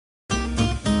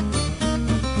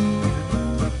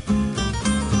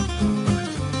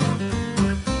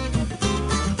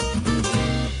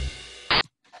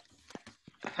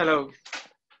Hello.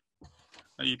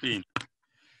 How you been?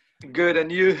 Good,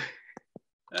 and you?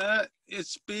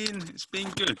 It's been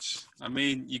good. I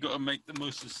mean, you got to make the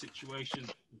most of the situation.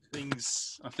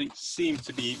 Things, I think, seem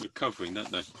to be recovering,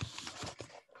 don't they?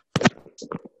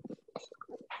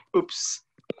 Oops.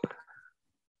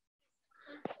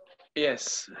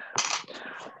 Yes.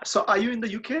 So, are you in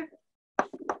the UK?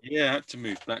 Yeah, I had to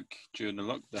move back during the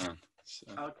lockdown.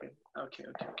 So Okay. Okay.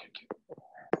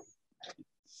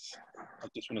 I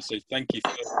just want to say thank you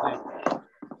for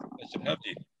pleasure to have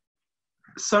you.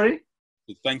 Sorry.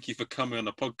 Thank you for coming on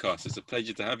the podcast. It's a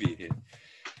pleasure to have you here.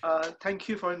 Thank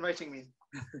you for inviting me.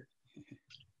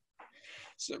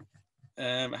 So,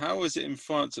 how is it in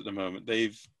France at the moment?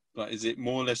 Is it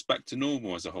more or less back to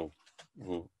normal as a whole?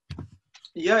 Or...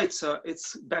 Yeah,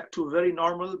 it's back to very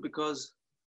normal because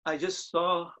I just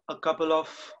saw a couple of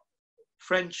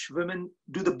French women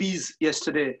do the bees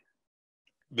yesterday.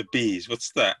 The bees,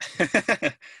 what's that?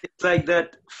 It's like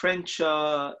that French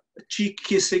cheek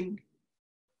kissing.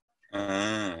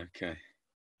 Ah, okay.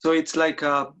 So it's like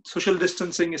social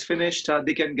distancing is finished.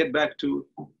 They can get back to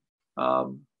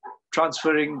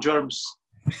transferring germs.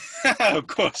 Of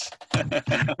course. For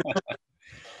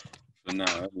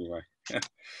now, anyway.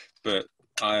 But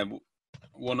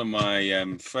one of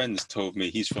my friends told me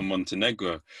he's from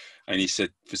Montenegro, and he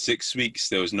said for 6 weeks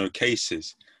there was no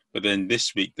cases, but then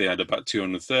this week they had about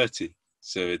 230.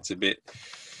 So it's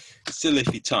still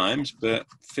iffy times, but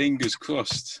fingers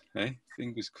crossed, eh?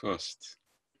 Fingers crossed.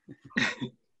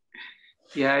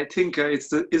 Yeah, I think it's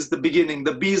the beginning.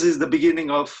 The bees is the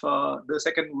beginning of the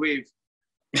second wave.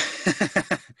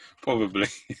 Probably.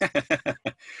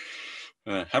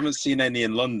 Haven't seen any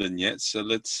in London yet, so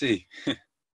let's see.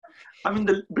 I mean,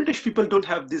 the British people don't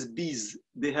have these bees.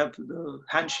 They have the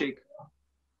handshake.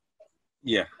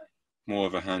 Yeah, more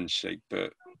of a handshake,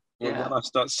 but when I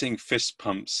start seeing fist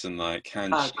pumps and like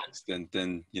handshakes,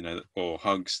 then or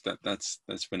hugs, that's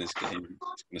when it's going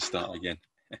to start again.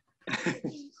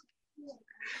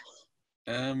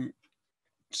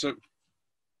 So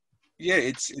yeah,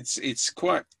 it's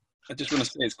quite. I just want to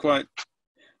say it's quite.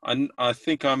 I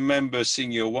think I remember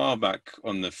seeing you a while back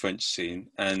on the French scene,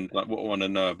 and like what I want to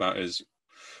know about is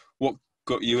what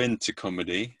got you into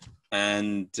comedy,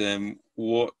 and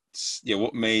what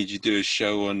made you do a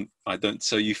show on I Don't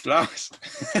Sell You Flowers.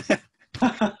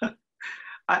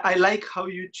 I like how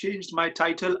you changed my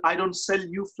title. I Don't Sell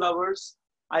You Flowers.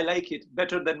 I like it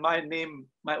better than my name,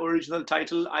 my original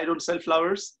title. I Don't Sell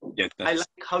Flowers. Yeah, I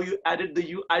like how you added the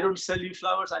you. I Don't Sell You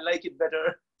Flowers. I like it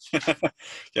better.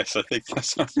 Yes, I think that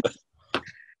sounds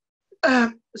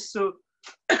better. So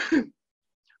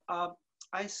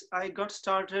I got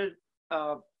started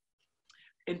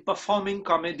in performing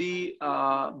comedy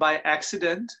by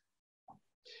accident,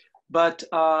 but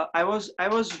I was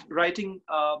writing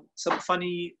some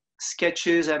funny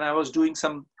sketches, and I was doing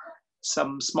some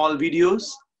small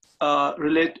videos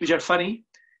which are funny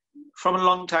from a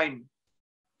long time.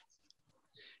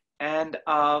 And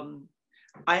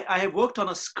I worked on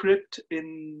a script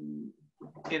in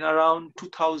around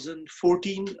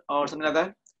 2014 or something like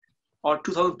that, or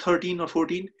 2013 or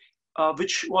 14,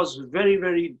 which was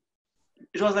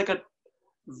it was like a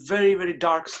very, very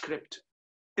dark script.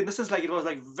 In the sense, like it was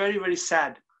like very, very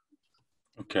sad.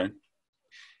 Okay.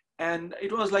 And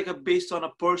it was like based on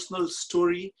a personal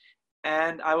story,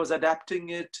 and I was adapting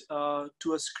it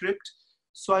to a script.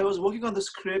 So I was working on the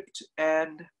script,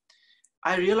 and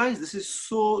I realized this is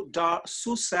so dark,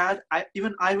 so sad.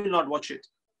 Even I will not watch it.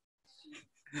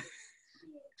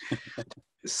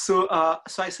 So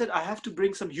I said I have to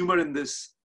bring some humor in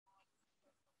this.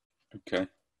 Okay.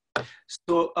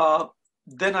 So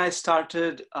then I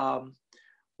started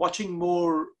watching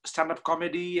more stand-up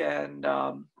comedy, and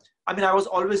I mean, I was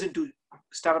always into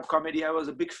stand-up comedy. I was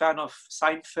a big fan of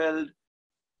Seinfeld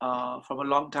from a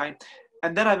long time,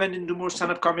 and then I went into more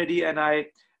stand-up comedy, and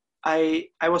I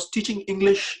was teaching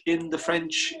English in the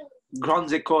French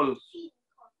Grandes Écoles.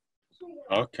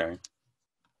 Okay.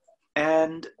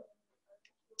 And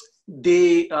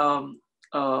they,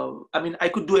 I mean, I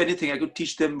could do anything. I could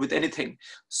teach them with anything.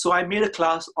 So I made a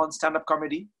class on stand-up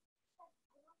comedy,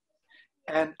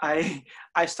 and I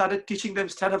started teaching them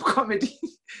stand-up comedy,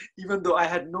 even though I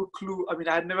had no clue. I mean,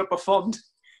 I had never performed.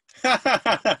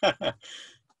 I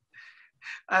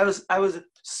was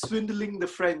swindling the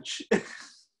French.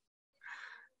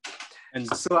 And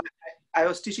so I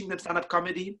was teaching them stand-up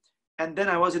comedy, and then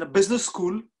I was in a business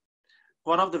school,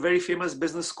 one of the very famous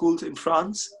business schools in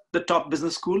France, the top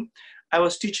business school. I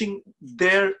was teaching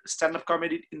their stand-up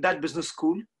comedy in that business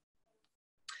school.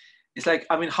 It's like,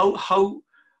 I mean,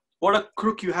 what a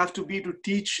crook you have to be to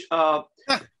teach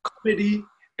comedy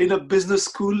in a business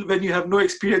school when you have no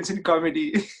experience in comedy.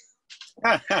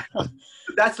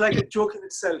 That's like a joke in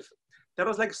itself. That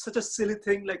was like such a silly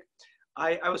thing. Like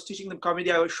I was teaching them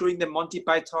comedy. I was showing them Monty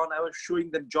Python. I was showing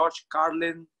them George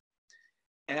Carlin.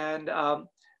 And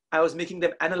I was making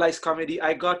them analyze comedy.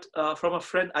 I got from a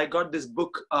friend, I got this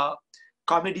book,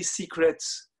 Comedy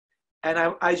Secrets. And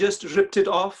I just ripped it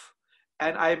off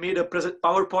and I made a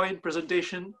PowerPoint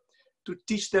presentation to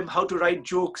teach them how to write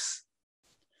jokes.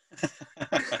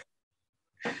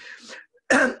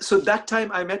 So that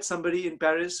time I met somebody in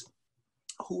Paris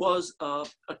who was a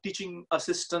teaching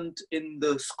assistant in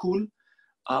the school,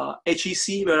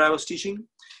 HEC, where I was teaching.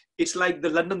 It's like the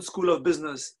London School of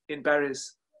Business in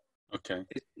Paris. Okay.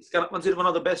 It's considered one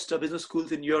of the best business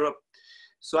schools in Europe.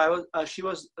 So she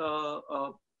was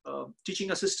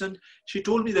teaching assistant. She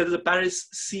told me there is a Paris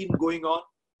scene going on.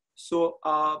 So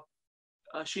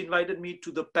she invited me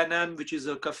to the Paname, which is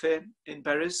a cafe in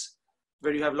Paris,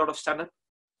 where you have a lot of stand-up.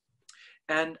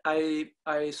 And I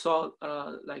saw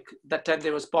like that time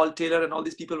there was Paul Taylor and all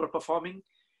these people were performing.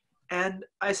 And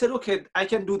I said, okay, I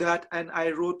can do that. And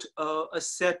I wrote a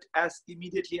set as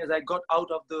immediately as I got out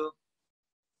of the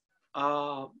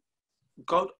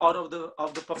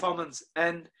performance.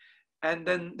 And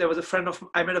then there was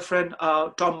I met a friend,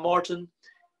 Tom Morton.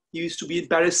 He used to be in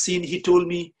Paris scene. He told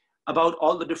me about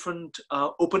all the different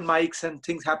open mics and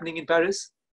things happening in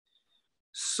Paris.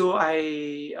 So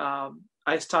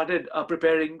I started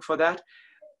preparing for that.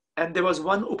 And there was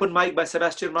one open mic by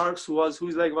Sebastian Marx,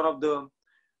 who's like one of the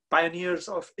pioneers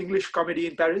of English comedy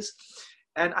in Paris.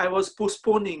 And I was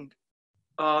postponing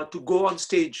to go on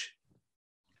stage.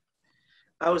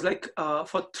 I was like,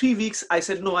 for 3 weeks, I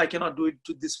said, no, I cannot do it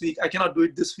this week. I cannot do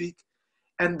it this week.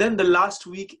 And then the last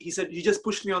week, he said, he just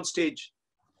pushed me on stage.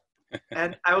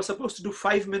 And I was supposed to do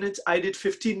 5 minutes. I did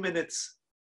 15 minutes.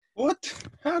 What?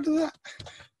 How did that?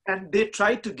 And they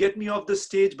tried to get me off the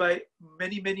stage by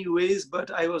many, many ways,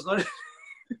 but I was not.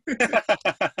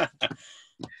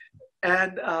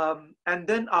 And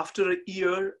then after a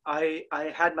year, I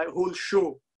had my whole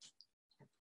show.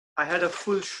 I had a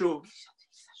full show.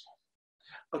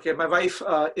 Okay, my wife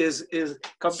is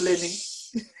complaining.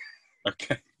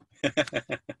 Okay.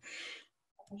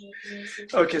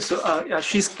 Okay, so yeah,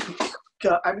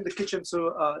 I'm in the kitchen,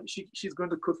 so she's going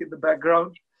to cook in the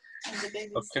background.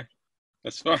 Okay,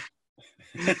 that's fine.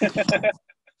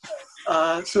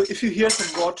 So if you hear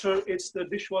some water, it's the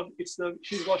dish one.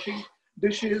 She's washing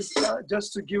dishes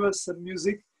just to give us some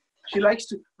music. She likes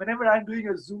to, whenever I'm doing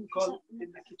a Zoom call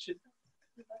in the kitchen.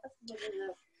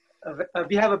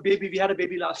 We have a baby. We had a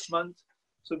baby last month.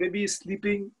 So baby is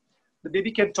sleeping. The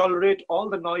baby can tolerate all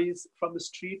the noise from the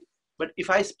street. But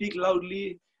if I speak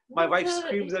loudly, my wife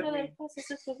screams at me.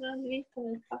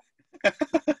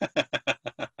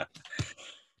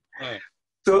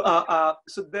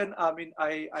 So then, I mean,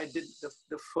 I did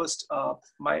the first,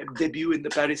 my debut in the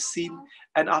Paris scene.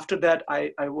 And after that,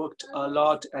 I worked a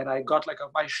lot and I got like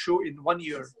my show in 1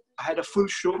 year. I had a full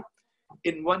show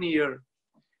in 1 year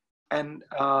and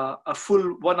a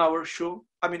full 1 hour show.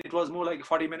 I mean, it was more like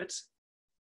 40 minutes.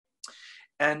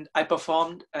 And I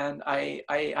performed and I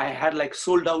had like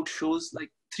sold out shows,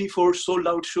 like 3-4 sold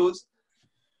out shows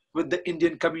with the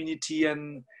Indian community.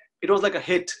 And it was like a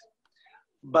hit.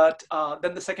 But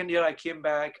then the second year I came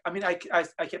back. I mean, I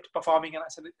kept performing, and I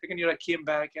said the second year I came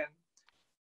back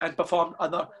and performed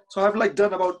other. So I've like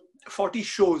done about 40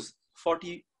 shows,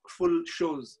 40 full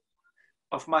shows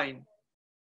of mine.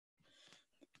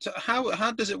 So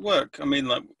how does it work? I mean,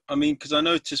 because I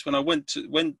noticed when I went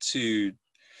to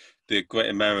the Great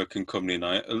American Comedy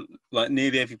Night, like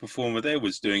nearly every performer there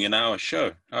was doing an hour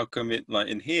show. How come it like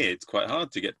in here it's quite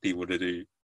hard to get people to do,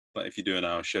 like if you do an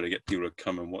hour show, to get people to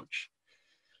come and watch?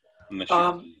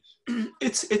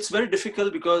 It's very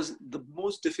difficult because the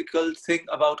most difficult thing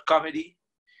about comedy,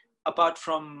 apart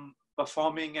from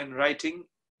performing and writing,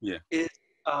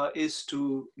 is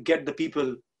to get the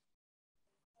people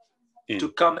to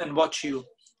come and watch you.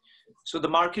 So the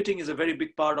marketing is a very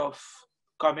big part of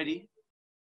comedy,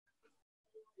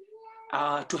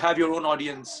 to have your own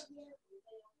audience.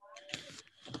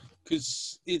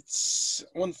 Because it's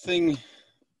one thing,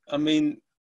 I mean,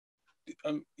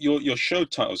 your show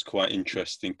title is quite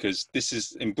interesting, because this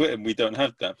is in Britain we don't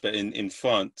have that, but in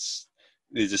France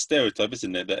there's a stereotype,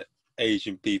 isn't there, that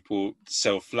Asian people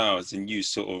sell flowers, and you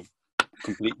sort of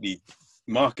completely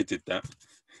marketed that.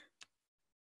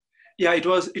 Yeah, it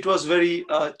was very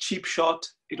cheap shot.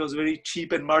 It was very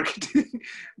cheap and marketing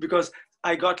because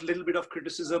I got a little bit of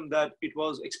criticism that it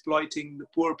was exploiting the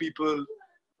poor people,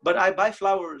 but I buy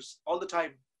flowers all the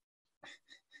time.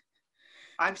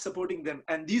 I'm supporting them.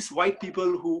 And these white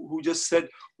people who just said,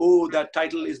 oh, that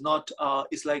title is not,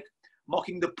 is like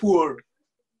mocking the poor.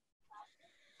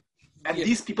 And Yeah.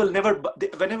 these people never,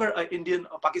 whenever an Indian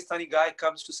or Pakistani guy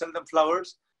comes to sell them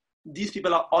flowers, these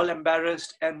people are all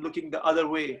embarrassed and looking the other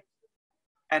way.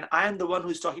 And I am the one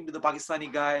who's talking to the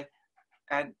Pakistani guy,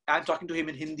 and I'm talking to him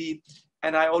in Hindi.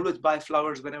 And I always buy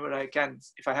flowers whenever I can.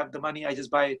 If I have the money, I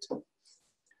just buy it.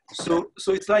 So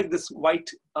it's like this white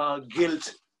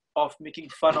guilt of making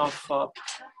fun of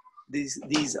these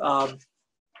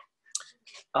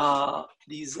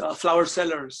flower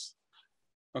sellers.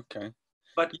 Okay.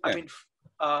 But Yeah. I mean,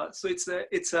 so it's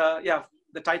a yeah.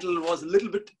 The title was a little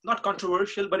bit not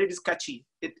controversial, but it is catchy.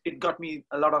 It got me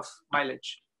a lot of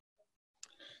mileage.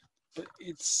 But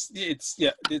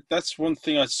that's one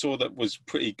thing I saw that was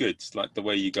pretty good, like the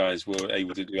way you guys were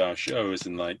able to do our shows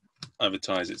and like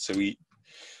advertise it. So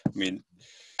and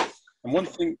one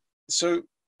thing, so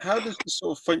how does the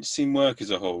sort of French scene work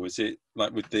as a whole? Is it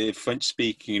like with the French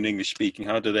speaking and English speaking,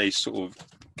 how do they sort of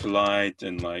collide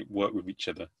and like work with each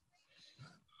other?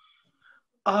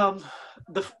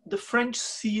 The French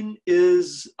scene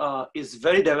is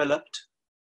very developed.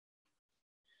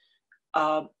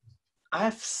 I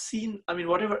have seen,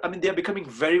 they're becoming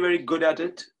very, very good at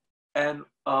it. And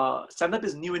stand-up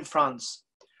is new in France.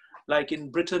 Like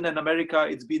in Britain and America,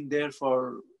 it's been there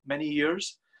for many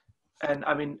years. And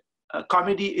I mean,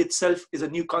 comedy itself is a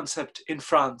new concept in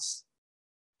France.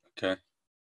 Okay.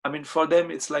 I mean, for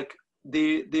them, it's like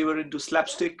they were into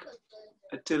slapstick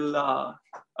till a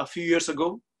few years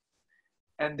ago.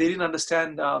 And they didn't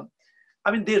understand.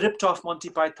 They ripped off Monty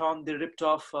Python. They ripped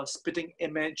off Spitting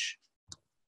Image.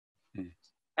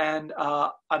 And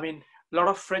a lot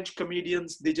of French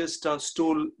comedians, they just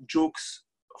stole jokes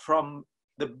from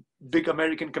the big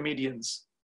American comedians.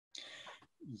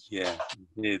 Yeah,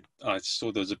 I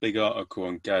saw there was a big article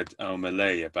on Gad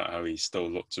Elmaleh about how he stole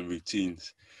lots of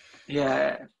routines.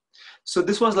 Yeah. So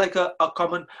this was like a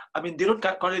common, they don't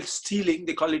call it stealing,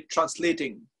 they call it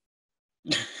translating.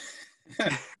 This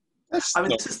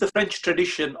is the French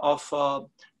tradition of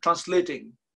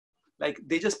translating. Like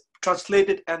they just translate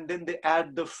it and then they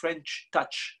add the French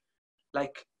touch.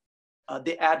 Like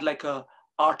they add like a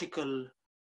article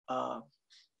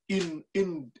in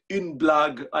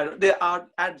blog. They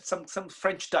add some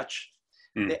French touch.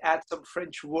 They add some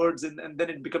French words and then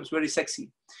it becomes very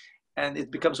sexy and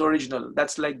it becomes original.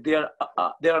 That's like their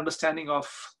understanding of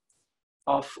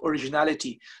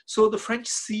originality. So the French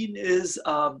scene is,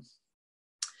 I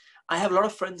have a lot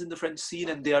of friends in the French scene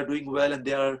and they are doing well and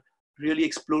they are really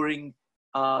exploring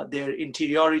their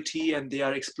interiority and they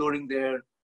are exploring their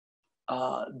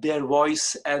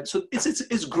voice, and so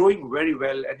it's growing very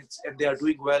well and they are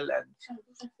doing well.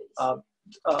 And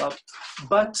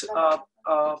but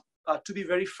to be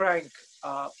very frank,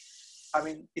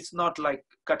 it's not like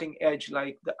cutting edge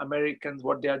like the Americans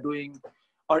what they are doing,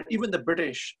 or even the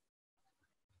British,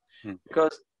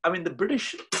 because the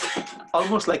British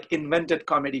almost like invented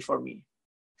comedy for me.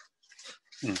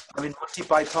 Monty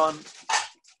Python,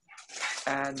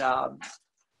 and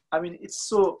it's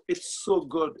so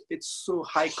good. It's so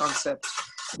high concept.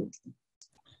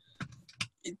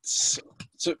 It's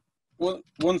so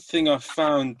one thing I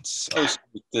found also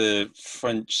with the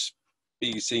French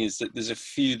speaking scene is that there's a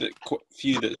few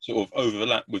that sort of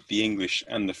overlap with the English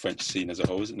and the French scene as a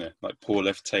whole, isn't there? Like Paul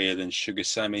F. Taylor and Sugar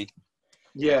Sammy.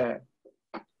 Yeah.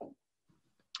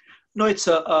 No, it's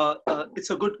a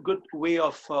good way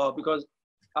of because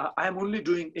I am only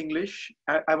doing English.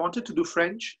 I wanted to do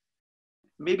French.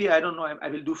 Maybe, I don't know, I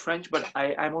will do French, but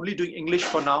I'm only doing English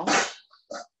for now.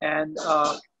 And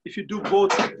if you do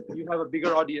both, you have a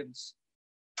bigger audience.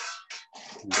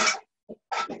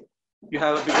 You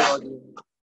have a bigger audience.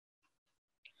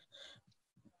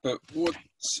 But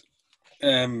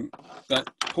that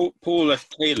Paul F.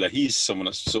 Taylor, he's someone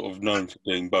that's sort of known for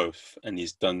doing both, and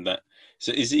he's done that.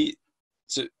 So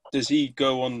does he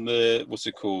go on the, what's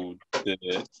it called, the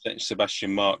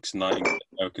Sebastian Marks night,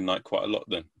 American Night, quite a lot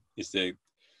then? Is there?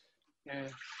 Yeah.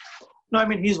 No,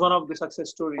 he's one of the success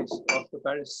stories of the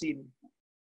Paris scene.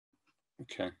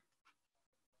 Okay.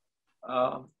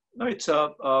 No, it's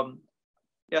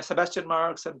Sebastian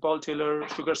Marks and Paul Taylor,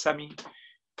 Sugar Sammy.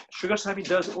 Sugar Sammy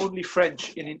does only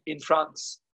French in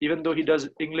France, even though he does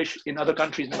English in other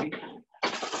countries, maybe.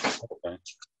 Okay.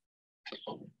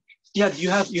 Yeah, you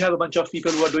have a bunch of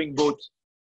people who are doing both.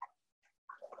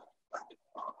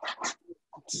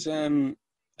 It's, and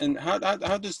how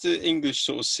does the English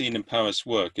sort of scene in Paris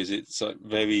work? Is it like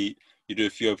you do a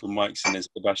few open mics and then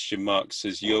Sebastian Marks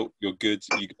says you're good,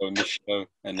 you go on this show,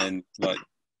 and then like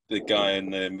the guy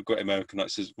in the Great American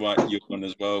Night says, right, you're on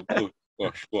as well. Oh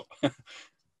gosh, what?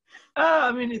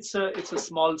 I mean, it's a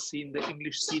small scene, the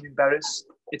English scene in Paris.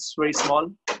 It's very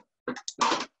small.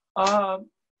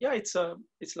 Yeah, it's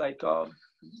like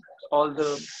all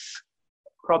the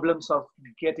problems of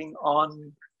getting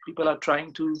on. People are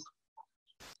trying to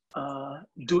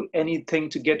do anything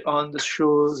to get on the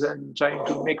shows and trying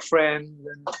to make friends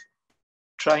and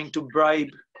trying to bribe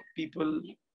people.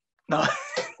 No.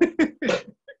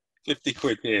 50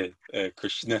 quid here,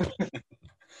 Krishna.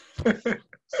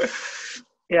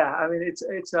 Yeah, I mean it's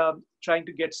trying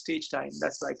to get stage time.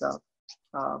 That's like a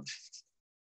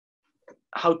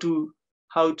how to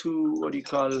what do you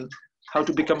call, how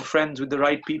to become friends with the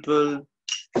right people,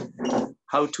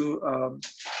 how to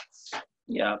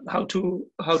yeah, how to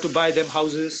buy them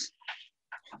houses.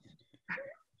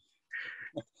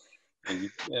 And,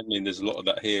 I mean, there's a lot of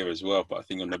that here as well, but I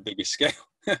think on a bigger scale.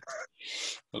 A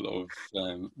lot of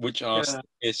which arse Yeah.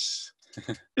 is.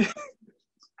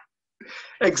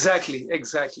 Exactly.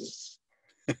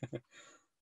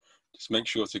 Just make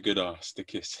sure it's a good arse to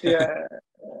kiss. Yeah.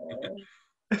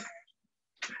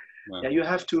 Wow. Yeah, you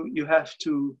have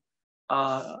to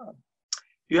uh,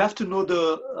 you have to know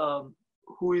the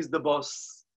who is the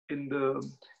boss in the,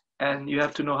 and you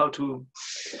have to know how to.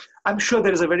 I'm sure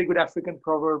there is a very good African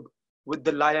proverb with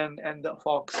the lion and the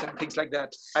fox and things like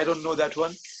that. I don't know that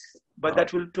one, but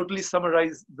that will totally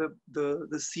summarize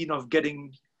the scene of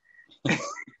getting.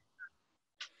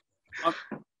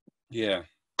 Yeah,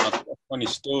 I've got a funny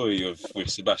story with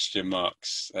Sebastian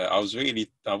Marks. I was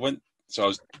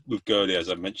with Gurley, as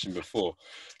I mentioned before,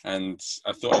 and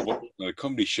I thought I watched the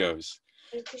comedy shows.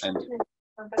 And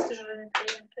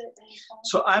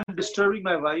So I'm disturbing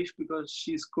my wife because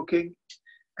she's cooking,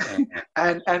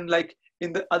 and like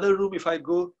in the other room, if I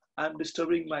go, I'm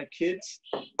disturbing my kids,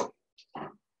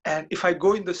 and if I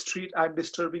go in the street, I'm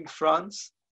disturbing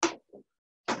France.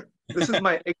 This is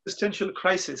my existential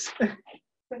crisis.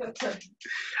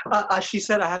 She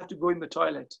said I have to go in the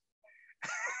toilet.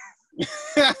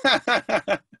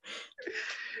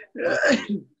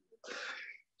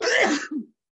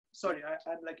 Sorry,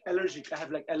 I'm like allergic. I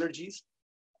have like allergies.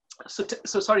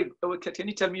 So sorry. Can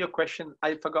you tell me your question?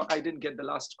 I forgot. I didn't get the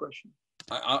last question.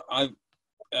 I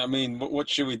mean, what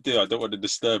should we do? I don't want to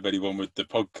disturb anyone with the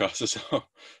podcast as well.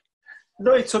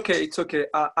 No, it's okay. It's okay.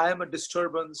 I am a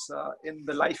disturbance in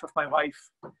the life of my wife.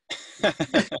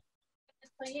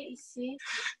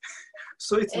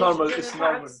 So it's normal. It's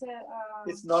normal.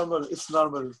 It's normal. It's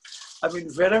normal. I mean,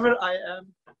 wherever I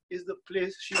am is the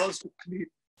place she wants to clean.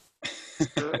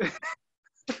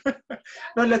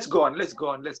 No, let's go on. Let's go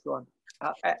on. Let's go on.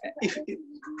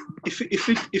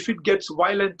 If it gets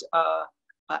violent,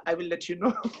 I will let you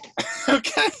know.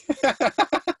 Okay.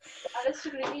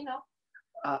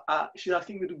 She's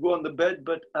asking me to go on the bed,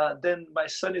 but then my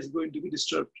son is going to be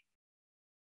disturbed.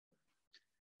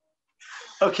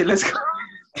 Okay, let's go.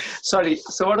 Sorry.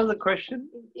 So, what was the question?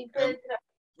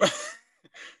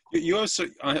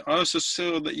 I also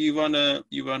saw that you run a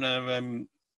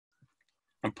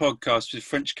podcast with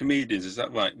French comedians. Is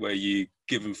that right? Where you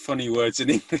give them funny words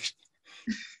in English?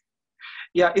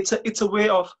 Yeah, it's a way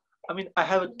of. I mean, I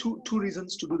have two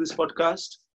reasons to do this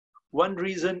podcast. One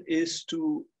reason is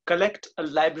to collect a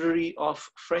library of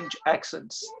French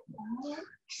accents.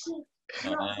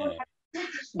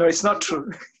 No, it's not true.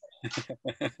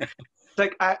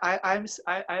 Like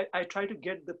I try to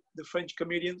get the French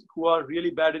comedians who are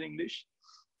really bad in English,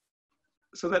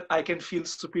 so that I can feel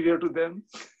superior to them,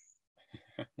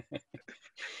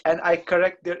 and I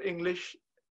correct their English.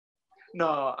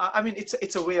 No, I mean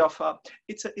it's a way of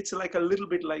it's like a little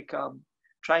bit like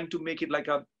trying to make it like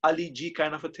a Ali G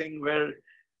kind of a thing where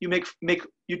you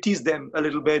you tease them a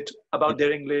little bit about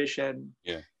their English, and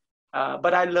yeah.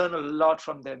 But I learn a lot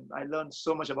from them. I learn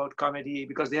so much about comedy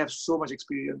because they have so much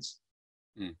experience.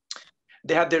 Mm.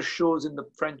 They have their shows in the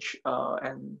French,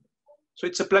 and so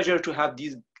it's a pleasure to have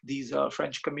these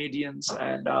French comedians,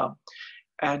 and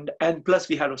plus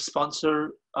we had a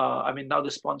sponsor. I mean, now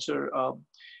the sponsor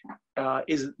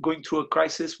is going through a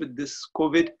crisis with this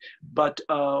COVID, but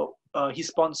he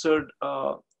sponsored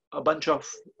a bunch of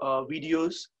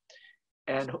videos,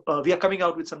 and we are coming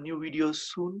out with some new videos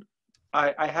soon.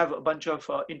 I have a bunch of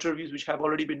interviews which have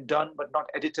already been done but not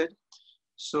edited.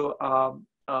 So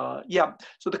yeah,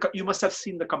 so you must have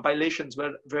seen the compilations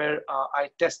where I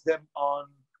test them on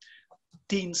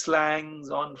teen slangs,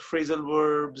 on phrasal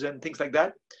verbs, and things like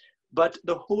that. But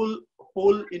the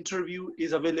whole interview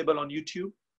is available on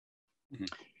YouTube, mm-hmm.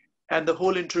 And the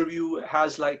whole interview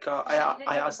has like I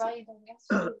asked.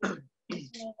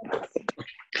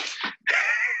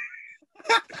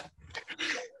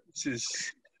 This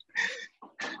is.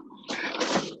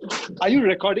 Are you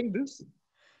recording this?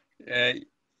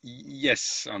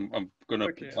 Yes, I'm gonna.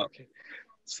 Okay, Put okay.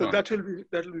 it's So fine.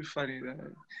 that will be funny.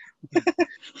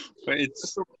 But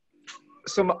it's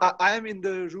So, I am in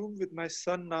the room with my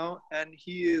son now, and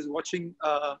he is watching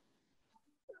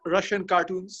Russian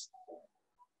cartoons.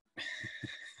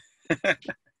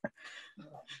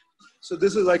 So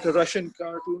this is like a Russian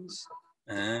cartoons.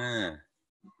 ah.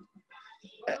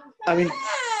 I mean,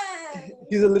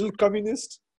 he's a little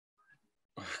communist.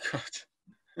 Oh God.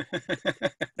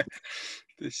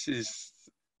 This is.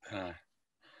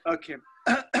 Okay.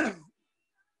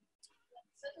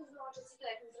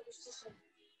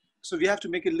 So we have to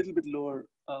make it a little bit lower,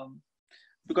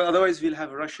 because otherwise we'll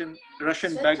have Russian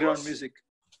background music.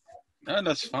 No,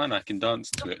 that's fine. I can dance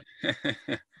to it.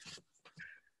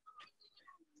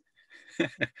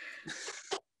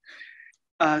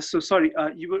 So sorry,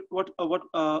 you were what?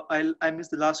 I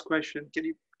missed the last question. Can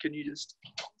you just?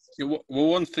 Yeah, well,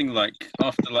 one thing, like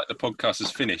after like the podcast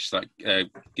is finished, like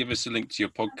give us a link to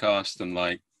your podcast and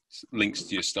like links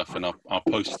to your stuff, and I'll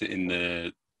post it in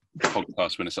the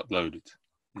podcast when it's uploaded.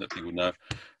 Let people know.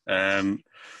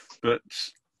 But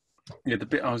yeah, the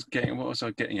bit I was getting, what was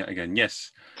I getting at again?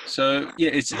 Yes. So yeah,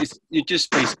 it's you're just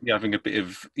basically having a bit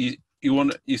of you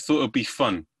thought it'd be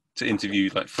fun to interview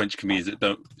like French comedians that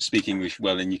don't speak English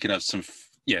well, and you can have some.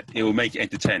 Yeah, it will make it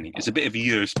entertaining. It's a bit of a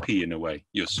USP in a way.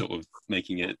 You're sort of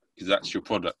making it because that's your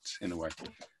product in a way.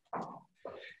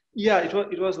 Yeah,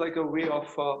 it was like a way of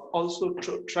also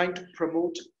trying to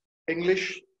promote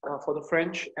English for the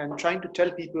French, and trying to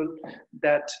tell people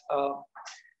that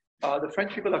the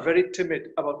French people are very timid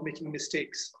about making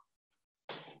mistakes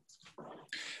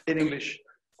in English.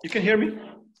 You can hear me?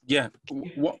 Yeah.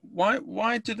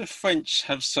 Why do the French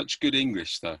have such good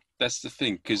English though? That's the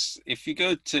thing. Because if you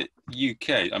go to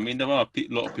UK, I mean, there are a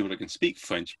lot of people that can speak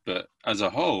French, but as a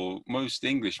whole, most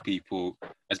English people,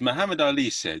 as Muhammad Ali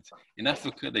said, in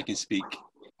Africa they can speak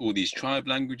all these tribe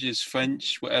languages,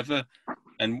 French, whatever,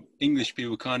 and English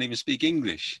people can't even speak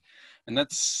English, and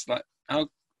that's like how.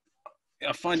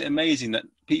 I find it amazing that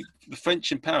the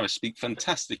French in Paris speak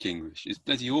fantastic English. It's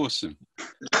bloody awesome.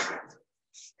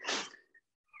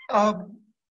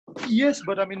 Yes,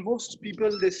 but I mean, most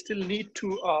people, they still need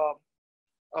to.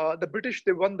 The British,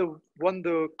 they won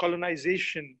the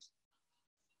colonization.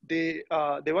 They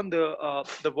won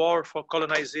the war for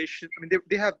colonization. I mean,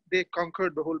 they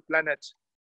conquered the whole planet,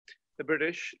 the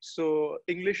British. So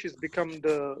English has become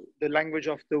the language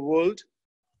of the world.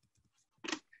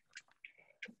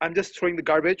 I'm just throwing the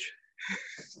garbage.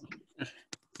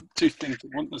 Two things at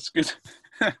once. That's good.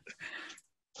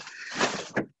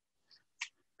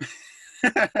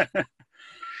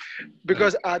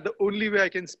 Because the only way I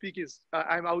can speak is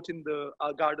I'm out in the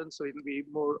garden, so it'll be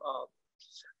more.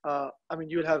 I mean,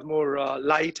 you'll have more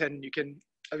light, and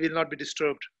I will not be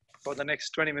disturbed for the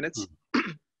next 20 minutes.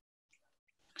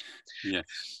 Yeah.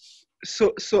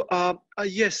 So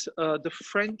yes, the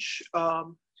French.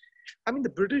 I mean, the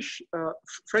British.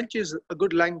 French is a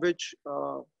good language,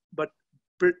 but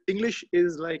English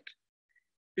is like,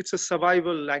 it's a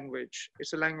survival language.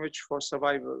 It's a language for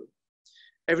survival.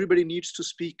 Everybody needs to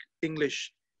speak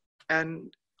English,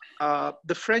 and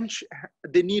the French,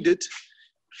 they need it,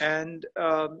 and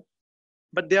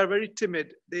but they are very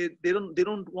timid. They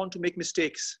don't want to make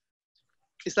mistakes.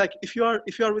 It's like if you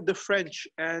are with the French,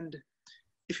 and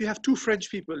if you have two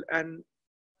French people and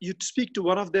you speak to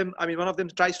one of them, I mean, one of them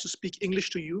tries to speak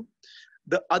English to you,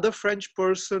 the other French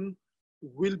person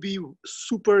will be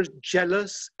super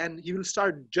jealous, and he will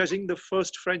start judging the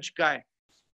first French guy.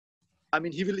 I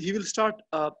mean, he will start.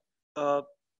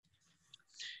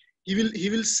 He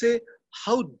will say,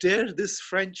 "How dare this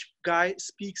French guy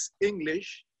speaks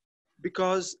English?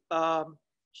 Because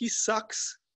he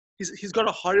sucks. He's got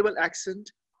a horrible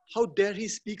accent. How dare he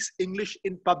speaks English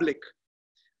in public?"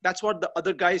 That's what the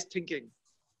other guy is thinking.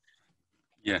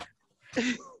 Yeah.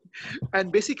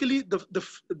 And basically,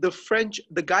 the French,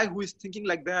 the guy who is thinking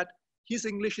like that, his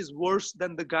English is worse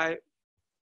than the guy.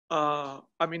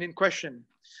 I mean, in question.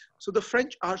 So the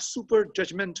French are super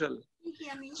judgmental.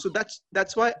 So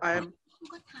that's why I am.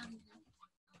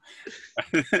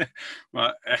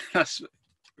 Well, that's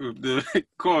the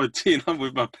quarantine. I'm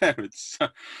with my parents.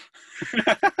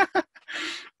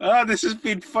 This has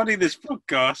been funny. This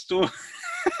podcast.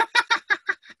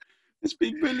 It's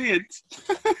been brilliant.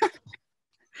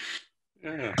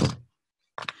 Yeah.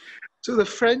 So the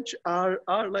French are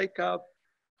like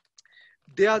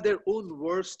they are their own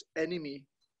worst enemy.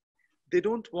 They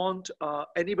don't want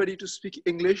anybody to speak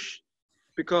English,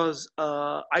 because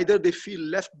either they feel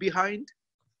left behind,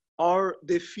 or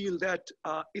they feel that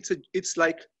it's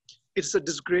a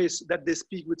disgrace that they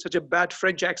speak with such a bad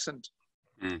French accent.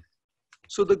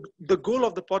 So the goal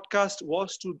of the podcast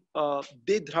was to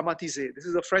dédramatiser. This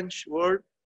is a French word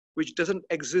which doesn't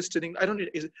exist in English. I don't know,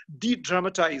 is it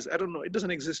de-dramatize? I don't know. It doesn't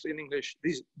exist in English.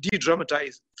 These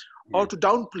de-dramatize, or to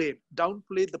downplay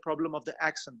the problem of the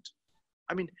accent.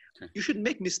 I mean, you should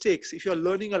make mistakes. If you're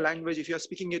learning a language, if you're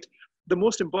speaking it, the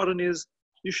most important is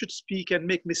you should speak and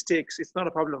make mistakes. It's not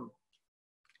a problem.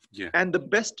 Yeah. And the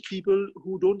best people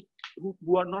who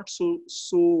are not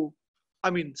so, I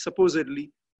mean,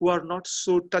 supposedly, who are not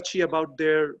so touchy about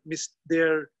their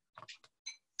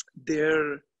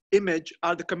image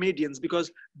are the comedians,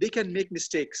 because they can make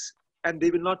mistakes and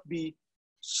they will not be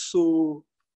so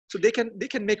they can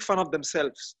make fun of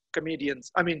themselves,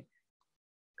 comedians. I mean,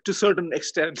 to a certain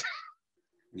extent.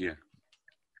 Yeah.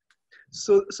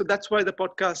 So that's why the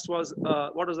podcast was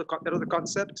that was the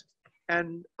concept.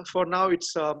 And for now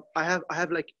it's I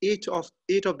have like eight of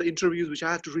the interviews which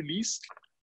I have to release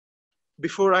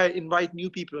before I invite new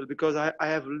people, because I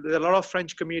have a lot of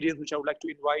French comedians which I would like to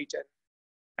invite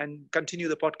and continue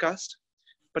the podcast.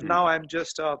 But now I'm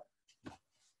just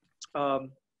I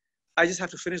just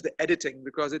have to finish the editing,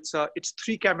 because it's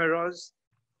 3 cameras.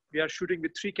 We are shooting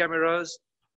with 3 cameras,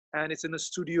 and it's in a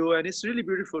studio, and it's really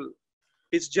beautiful.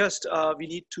 It's just we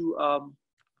need to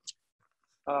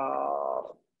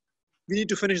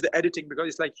finish the editing, because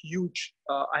it's like huge.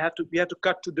 We have to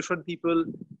cut to different people,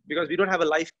 because we don't have a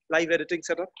live editing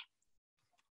setup.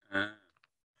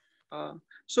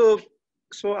 So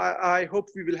I hope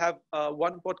we will have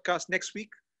one podcast next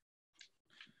week.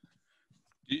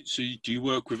 So do you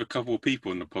work with a couple of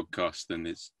people on the podcast? Then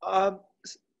it's. I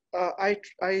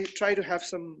try to have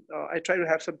some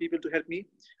people to help me,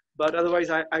 but otherwise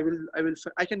I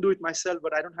can do it myself,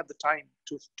 but I don't have the time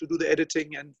to do the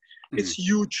editing, and it's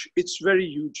huge. It's very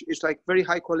huge. It's like very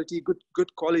high quality,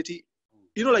 good quality,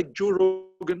 like Joe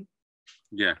Rogan.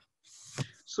 Yeah.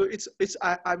 So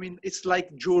I mean, it's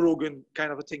like Joe Rogan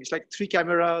kind of a thing. It's like 3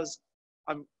 cameras,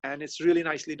 and it's really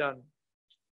nicely done.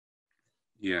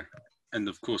 Yeah. And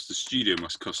of course the studio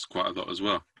must cost quite a lot as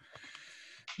well.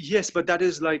 Yes, but that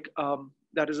is like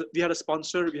we have a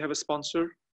sponsor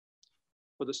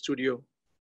for the studio.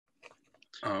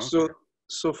 Oh, okay.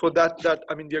 So for that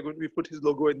I mean, we put his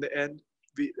logo in the end.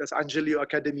 That's Angelio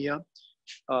Academia.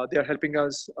 They are helping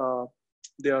us.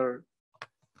 They are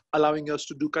allowing us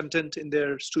to do content in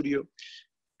their studio,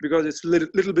 because it's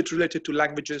little bit related to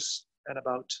languages and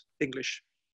about English.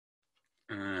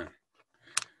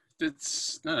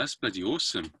 That's bloody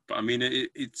awesome. But I mean,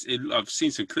 I've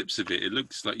seen some clips of it. It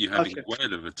looks like you're having a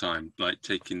whale of a time, like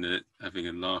having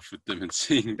a laugh with them and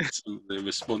seeing some of the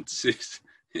responses.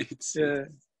 It's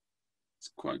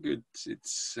quite good.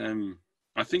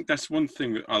 I think that's one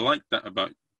thing I like that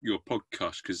about your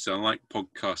podcast, because I like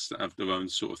podcasts that have their own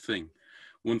sort of thing.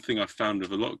 One thing I found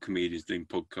with a lot of comedians doing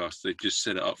podcasts, they just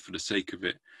set it up for the sake of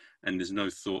it, and there's no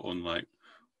thought on like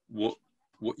what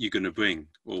you're going to bring,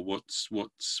 or what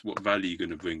value you're going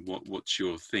to bring, what's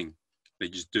your thing. They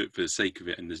just do it for the sake of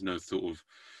it, and there's no thought of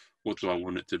what do I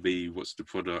want it to be, what's the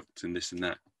product, and this and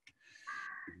that.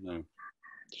 No.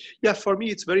 Yeah, for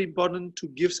me it's very important to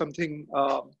give something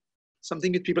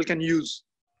that people can use.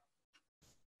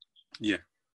 Yeah.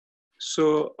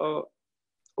 So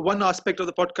one aspect of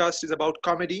the podcast is about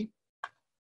comedy,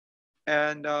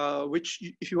 and which,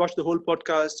 if you watch the whole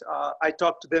podcast, I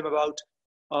talk to them about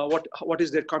what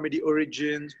is their comedy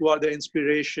origins, who are their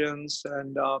inspirations,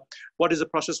 and what is the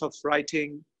process of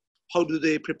writing, how do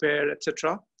they prepare,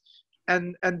 etc.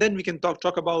 And then we can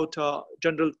talk about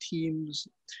general themes,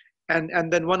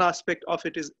 and then one aspect of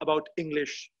it is about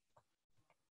English.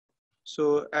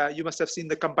 So you must have seen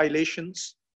the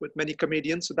compilations with many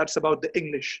comedians. So that's about the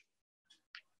English.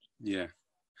 Yeah,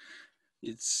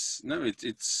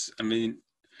 I mean,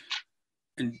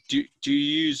 and do you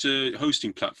use a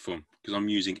hosting platform? Because I'm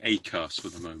using Acast for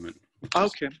the moment.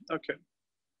 Okay.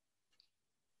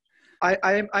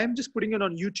 I'm just putting it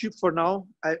on YouTube for now.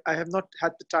 I have not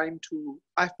had the time to.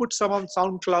 I've put some on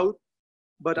SoundCloud,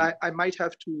 but I might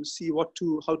have to see how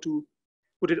to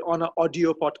put it on an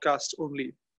audio podcast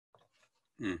only.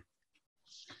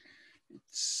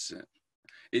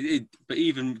 But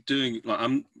even doing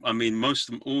like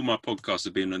all my podcasts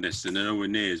have been on this, and they're nowhere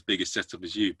near as big a setup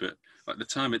as you. But like the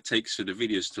time it takes for the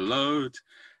videos to load,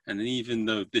 and then even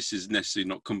though this is necessarily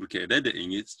not complicated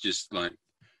editing, it's just like,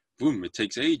 boom, it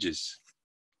takes ages.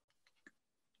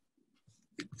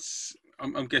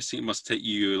 I'm guessing it must take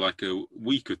you like a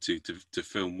week or two to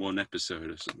film one episode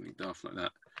or something daft like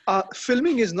that.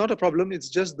 Filming is not a problem. It's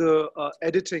just the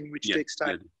editing which takes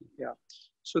time. Yeah.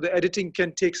 So the editing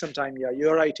can take some time. Yeah,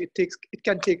 you're right. It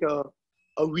can take a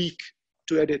week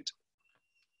to edit.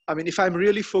 I mean, if I'm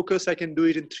really focused, I can do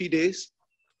it in 3 days.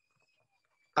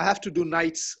 I have to do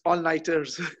nights,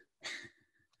 all-nighters.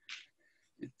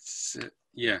 It's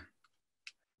yeah.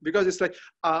 Because it's like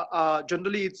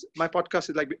generally it's my podcast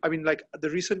is like, I mean, like the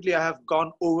recently I have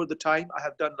gone over the time. I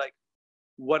have done like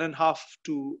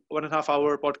 1.5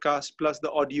 hour podcast plus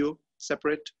the audio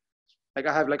separate. Like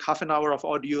I have like half an hour of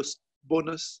audio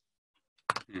bonus.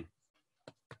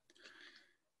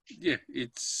 Yeah,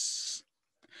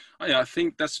 I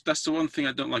think that's the one thing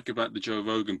I don't like about the Joe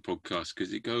Rogan podcast,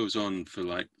 because it goes on for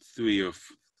like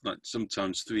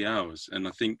sometimes 3 hours, and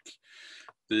I think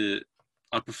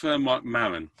I prefer Mark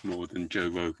Maron more than Joe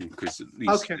Rogan, because at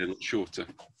least they're a lot shorter.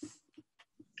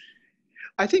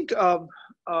 I think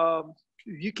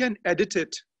you can edit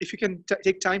it if you can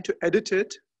take time to edit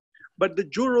it. But the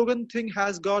Joe Rogan thing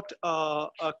has got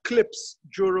clips,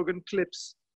 Joe Rogan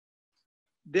clips.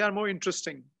 They are more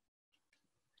interesting.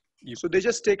 So they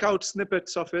just take out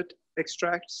snippets of it,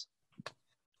 extracts.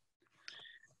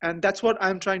 And that's what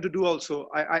I'm trying to do also.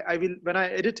 I will, when I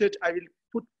edit it, I will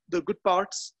put the good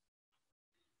parts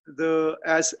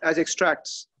as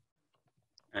extracts.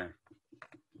 Yeah.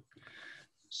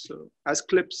 So as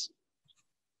clips.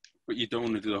 But you don't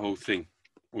want to do the whole thing,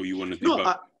 or you want to do both?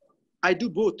 No, I do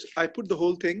both. I put the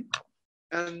whole thing,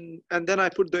 and then I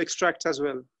put the extracts as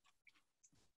well.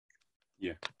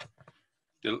 Yeah,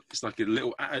 it's like a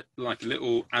little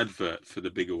advert for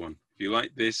the bigger one. If you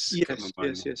like this, yes, come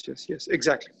and yes,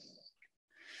 exactly.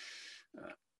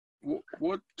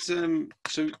 So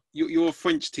you're a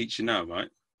French teacher now, right?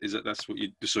 That's what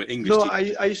you so English? No,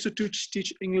 teacher? I used to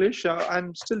teach English.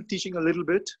 I'm still teaching a little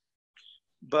bit,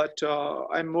 but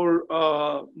I'm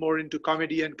more into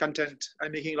comedy and content.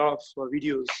 I'm making a lot of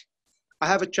videos. I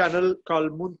have a channel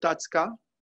called Muntatska.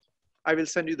 I will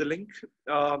send you the link.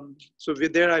 So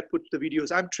with there, I put the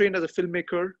videos. I'm trained as a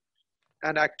filmmaker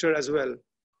and actor as well.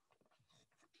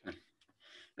 Okay.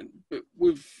 But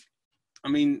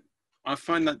I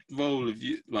find that role of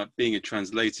you, like being a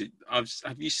translator.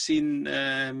 Have you seen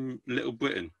Little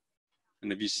Britain?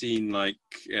 And have you seen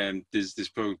there's this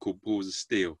program called Balls of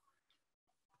Steel?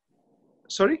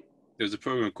 Sorry? There's a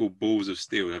program called Balls of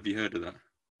Steel. Have you heard of that?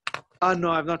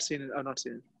 No, I've not seen it.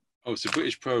 Oh, it's a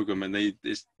British program, and they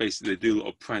do a lot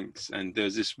of pranks. And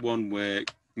there's this one where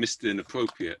Mr.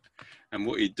 Inappropriate, and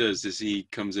what he does is he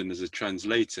comes in as a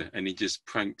translator, and he just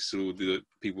pranks all the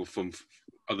people from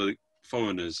other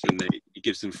foreigners, and he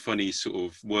gives them funny sort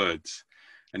of words,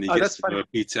 and he gets them to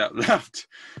repeat out loud.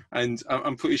 And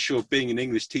I'm pretty sure, being an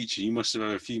English teacher, you must have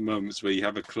had a few moments where you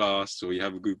have a class or you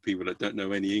have a group of people that don't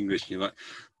know any English, and you're like,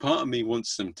 part of me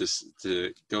wants them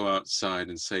to go outside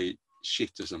and say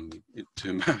shit or something to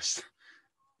embarrass them.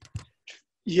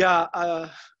 Yeah,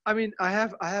 I mean, I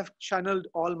have channeled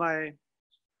all my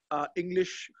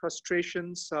English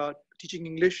frustrations teaching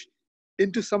English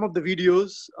into some of the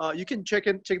videos. You can check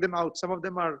them out. Some of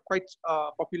them are quite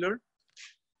popular.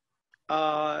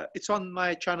 It's on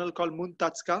my channel called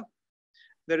Muntatska.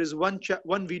 There is one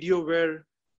video where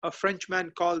a Frenchman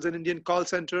calls an Indian call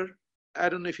center. I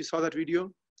don't know if you saw that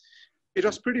video. It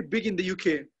was pretty big in the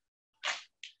UK.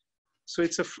 So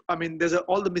there's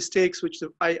all the mistakes,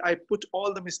 I put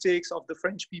all the mistakes of the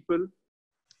French people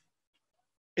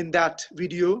in that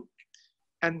video.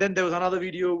 And then there was another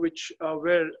video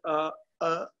where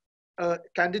a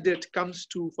candidate comes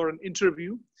for an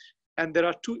interview, and there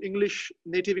are two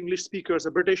native English speakers,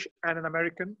 a British and an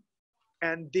American,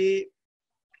 and they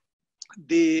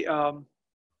are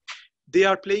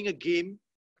playing a game,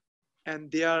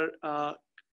 and they are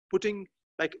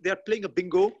they are playing a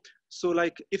bingo. So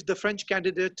like if the French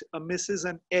candidate misses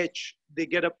an H,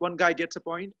 one guy gets a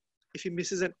point. If he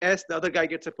misses an S, the other guy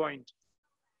gets a point.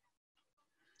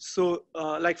 So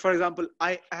like, for example,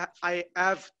 I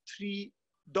have 3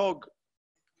 dog,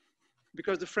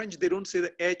 because the French, they don't say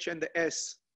the H and the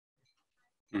S.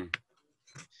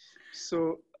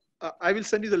 So I will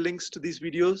send you the links to these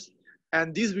videos.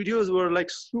 And these videos were like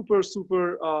super,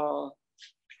 super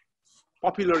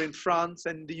popular in France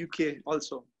and the UK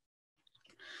also.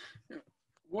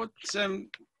 What have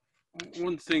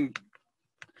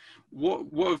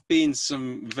been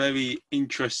some very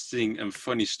interesting and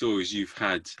funny stories you've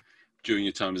had during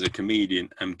your time as a comedian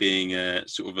and being a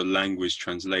sort of a language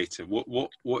translator?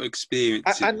 What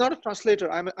experience? I'm not a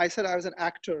translator. I said I was an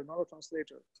actor, not a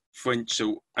translator. French.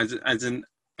 So I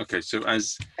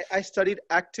studied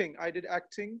acting. I did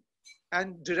acting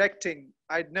and directing.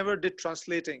 I never did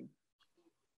translating.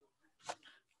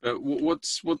 But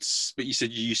but you said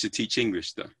you used to teach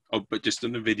English though. Oh, but just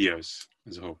on the videos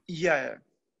as a whole. Yeah.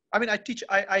 I mean, I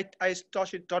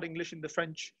taught English in the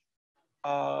French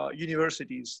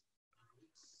universities.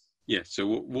 Yeah.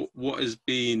 So what has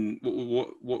been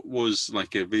what was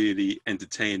like a really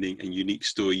entertaining and unique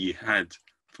story you had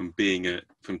from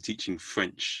from teaching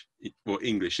French or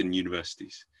English in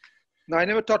universities? No, I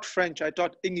never taught French. I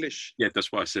taught English. Yeah,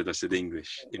 that's what I said. I said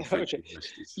English in French Okay.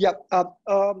 universities. Yeah.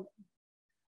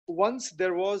 Once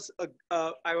there was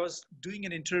I was doing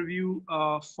an interview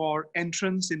for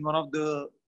entrance in one of the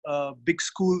big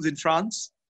schools in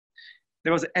France.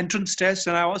 There was an entrance test,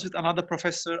 and I was with another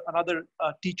professor, another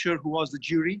teacher who was the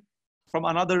jury from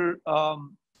another.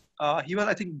 He was,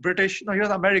 I think, British. No, he was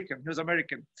American. He was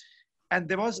American,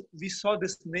 and we saw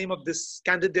this name of this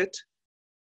candidate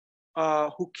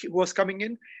who was coming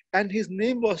in, and his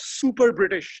name was super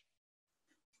British.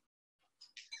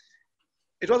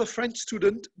 It was a French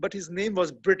student, but his name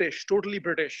was British, totally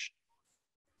British.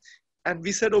 And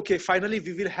we said, okay, finally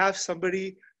we will have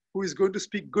somebody who is going to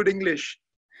speak good English.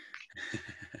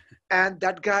 And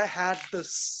that guy had the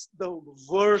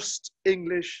worst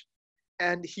English,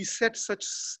 and he said such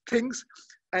things,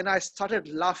 and I started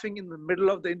laughing in the middle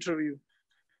of the interview.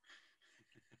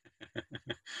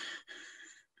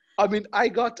 I mean, I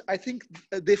think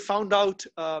they found out,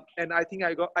 and I think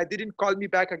I didn't call me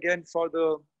back again for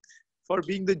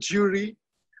being the jury,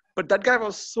 but that guy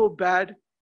was so bad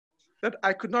that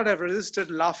I could not have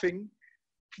resisted laughing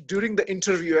during the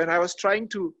interview. And I was trying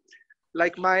to,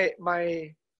 like my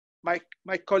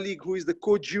colleague who is the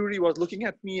co-jury was looking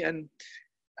at me, and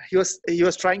he was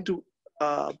trying to,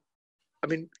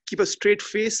 keep a straight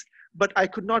face, but I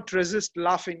could not resist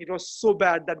laughing. It was so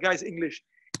bad, that guy's English.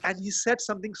 And he said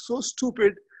something so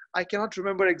stupid. I cannot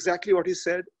remember exactly what he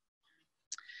said.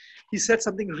 He said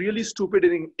something really stupid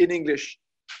in English,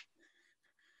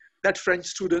 that French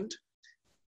student.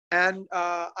 And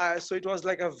so it was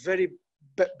like a very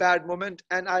bad moment,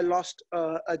 and I lost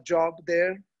a job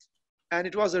there. And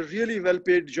it was a really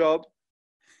well-paid job.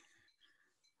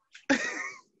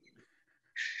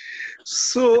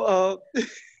 So,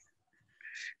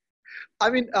 I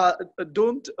mean,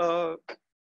 don't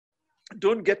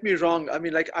get me wrong. I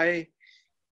mean, like I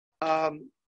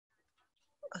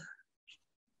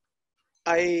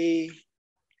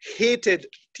hated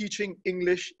teaching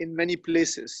English in many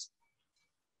places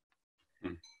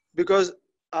because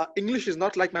English is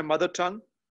not like my mother tongue.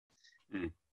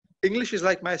 English is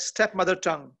like my stepmother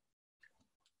tongue.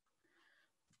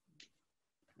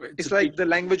 It's like the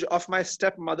language of my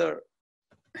stepmother.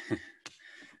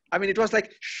 I mean, it was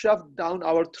like shoved down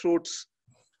our throats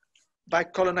by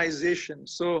colonization.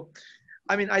 So,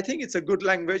 I mean, I think it's a good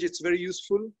language. It's very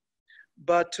useful.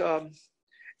 But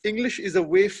English is a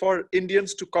way for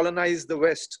Indians to colonize the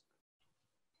West.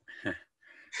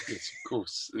 Yes,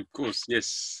 of course,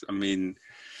 yes. I mean,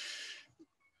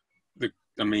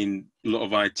 a lot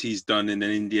of IT is done in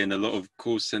India, and a lot of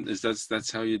call centers.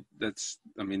 That's how you. That's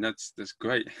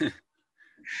great.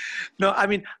 No, I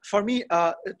mean, for me,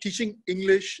 teaching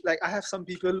English, like I have some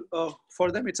people,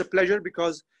 for them, it's a pleasure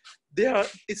because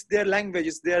it's their language,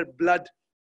 it's their blood.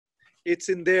 It's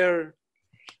in their,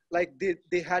 like they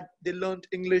learned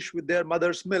English with their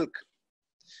mother's milk.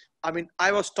 I mean,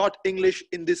 I was taught English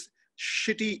in this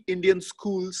shitty Indian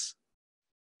schools,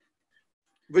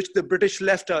 which the British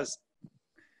left us.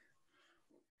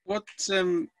 What's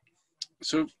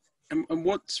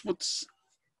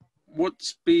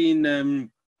been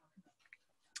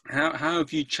how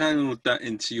have you channeled that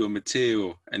into your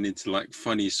material and into like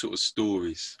funny sort of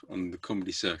stories on the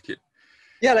comedy circuit?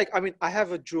 Yeah, like, I mean, I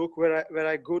have a joke where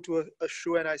I go to a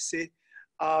show and I say,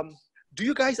 do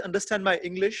you guys understand my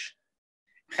English?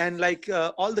 And like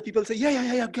all the people say,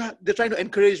 yeah. They're trying to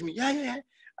encourage me. Yeah.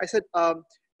 I said,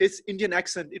 it's Indian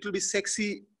accent. It will be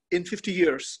sexy in 50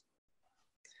 years.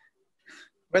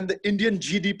 When the Indian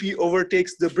GDP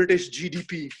overtakes the British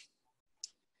GDP.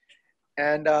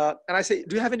 And I say,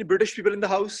 do you have any British people in the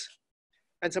house?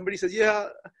 And somebody says, yeah.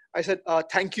 I said,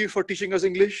 thank you for teaching us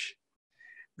English.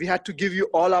 We had to give you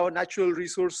all our natural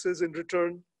resources in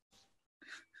return.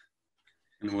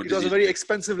 It was a very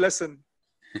expensive lesson.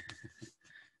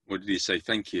 What did he say?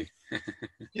 Thank you.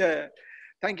 Yeah.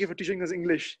 Thank you for teaching us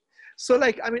English. So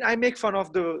like, I mean, I make fun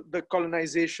of the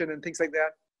colonization and things like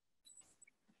that.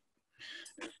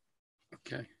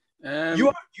 Okay.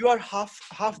 You are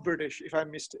half British, if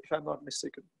I'm not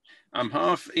mistaken. I'm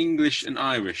half English and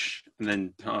Irish, and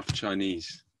then half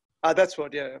Chinese. That's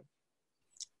what, yeah.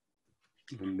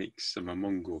 I'm a mix. I'm a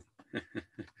Mongol.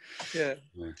 Yeah.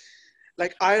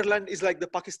 Like Ireland is like the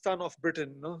Pakistan of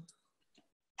Britain, no?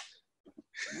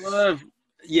 Well,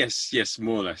 yes,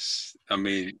 more or less. I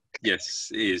mean,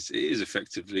 yes, it is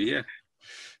effectively, yeah.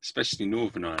 Especially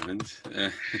Northern Ireland.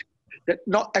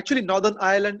 Actually, Northern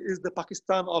Ireland is the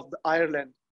Pakistan of the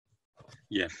Ireland.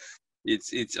 Yeah.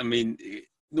 It's. I mean,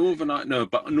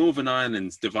 but Northern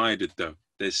Ireland's divided though.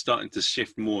 They're starting to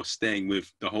shift more, staying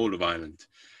with the whole of Ireland.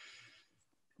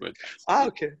 But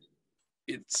okay.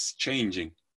 it's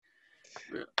changing.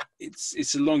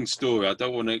 It's a long story. I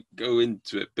don't want to go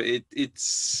into it, but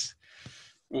it's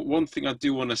one thing I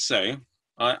do want to say.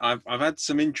 I've had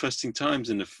some interesting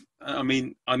times I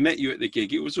mean, I met you at the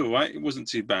gig. It was all right. It wasn't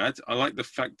too bad. I like the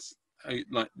fact,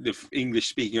 like the English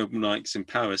speaking open mics in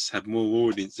Paris have more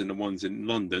audience than the ones in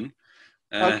London.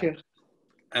 Okay.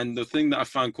 And the thing that I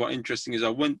found quite interesting is I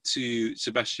went to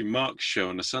Sebastian Mark's show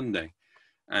on a Sunday,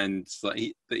 and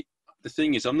like the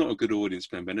thing is, I'm not a good audience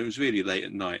member, and it was really late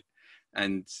at night,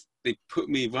 and they put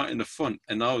me right in the front,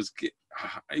 and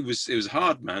it was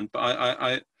hard, man.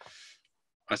 But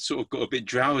I sort of got a bit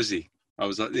drowsy. I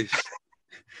was like this,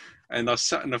 and I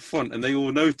sat in the front, and they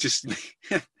all noticed me.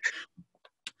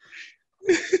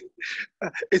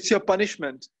 It's your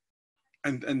punishment.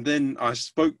 And then I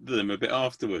spoke to them a bit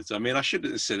afterwards. I mean, I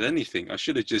shouldn't have said anything. I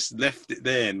should have just left it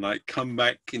there and like come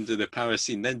back into the Paris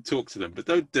scene, then talk to them. But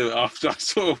don't do it after I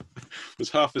sort of was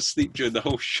half asleep during the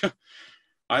whole show.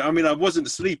 I mean, I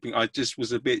wasn't sleeping. I just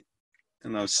was a bit,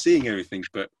 and I was seeing everything.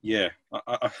 But yeah,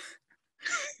 I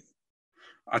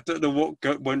don't know what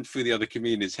went through the other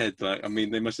comedians' head. Like, I mean,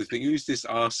 they must have think, who's this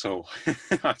arsehole?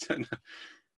 I don't know.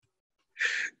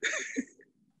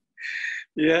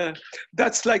 Yeah,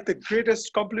 that's like the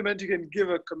greatest compliment you can give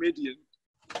a comedian.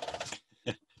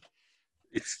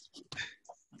 It's,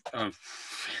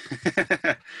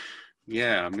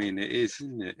 yeah, I mean, it is,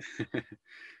 isn't it?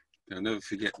 They'll never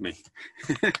forget me.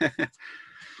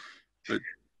 But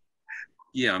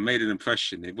yeah, I made an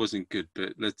impression. It wasn't good,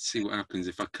 but let's see what happens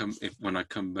when I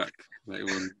come back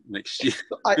later on next year.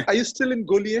 Are you still in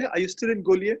Gaulier? Are you still in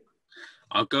Gaulier?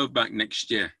 I'll go back next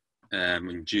year,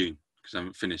 in June, because I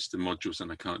haven't finished the modules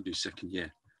and I can't do second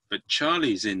year. But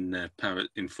Charlie's in Paris,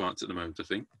 in France at the moment, I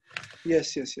think.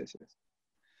 Yes.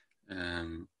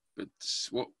 But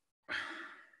what?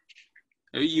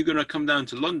 Are you going to come down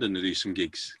to London to do some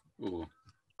gigs? Or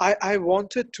I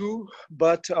wanted to,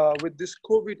 but with this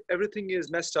COVID, everything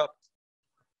is messed up.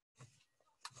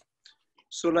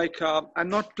 So like, I'm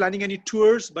not planning any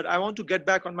tours, but I want to get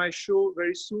back on my show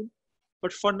very soon.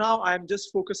 But for now, I'm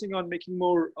just focusing on making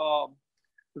more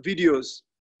videos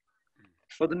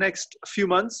for the next few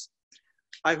months.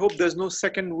 I hope there's no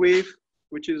second wave,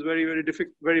 which is very, very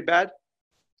difficult, very bad.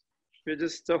 We're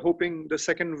just hoping the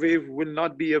second wave will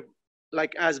not be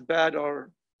like as bad, or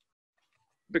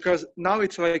because now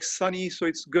it's like sunny, so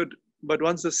it's good. But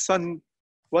once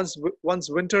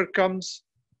winter comes,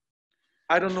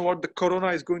 I don't know what the corona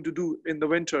is going to do in the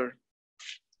winter.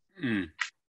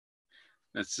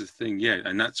 That's the thing, yeah,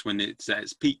 and that's when it's at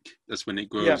its peak. That's when it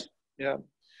grows. Yeah.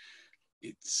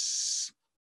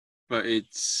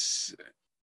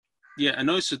 Yeah, and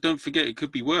also don't forget, it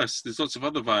could be worse. There's lots of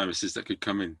other viruses that could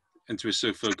come in, and we're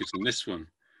so focused on this one.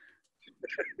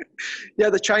 Yeah,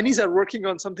 the Chinese are working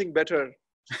on something better.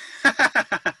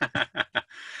 Yeah,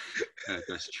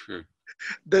 that's true.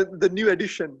 The new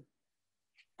edition.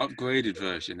 Upgraded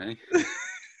version, eh?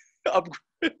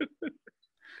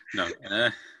 No,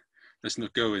 let's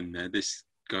not go in there. This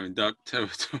going dark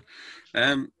territory.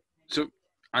 So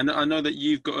I know that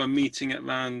you've got a meeting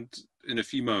around in a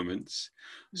few moments.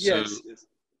 So yes.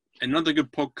 Another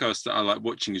good podcast that I like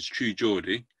watching is True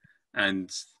Geordie,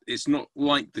 and it's not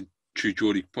like the True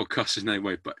Geordie podcast in any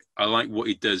way, but I like what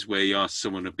he does where he asks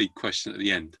someone a big question at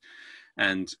the end.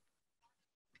 And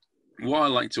what I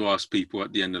like to ask people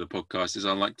at the end of the podcast is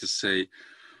I like to say,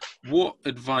 what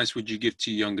advice would you give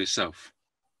to your younger self?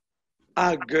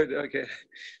 Good. Okay.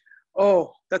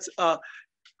 Oh, that's a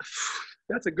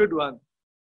good one.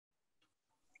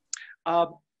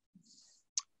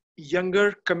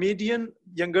 Younger comedian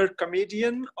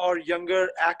or younger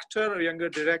actor or younger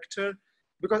director,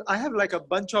 because I have like a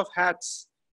bunch of hats.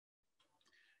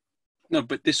 No,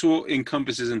 but this all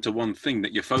encompasses into one thing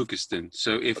that you're focused in.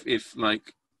 So if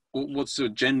like, what's the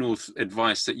general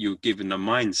advice that you're given a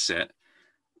mindset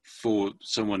for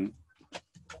someone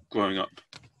growing up?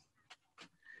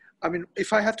 I mean,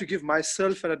 if I have to give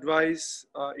myself an advice,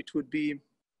 it would be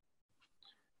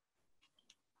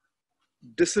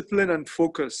discipline and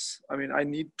focus. I mean, I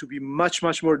need to be much,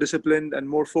 much more disciplined and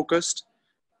more focused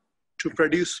to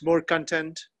produce more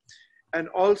content, and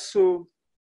also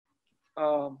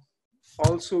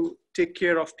take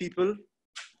care of people.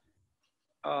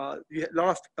 A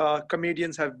lot of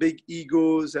comedians have big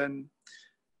egos,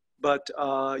 but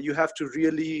you have to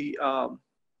really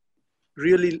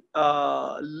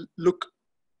look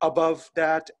above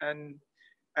that, and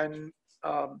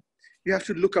you have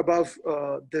to look above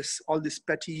all this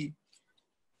petty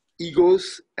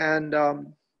egos, and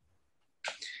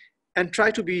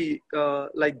try to be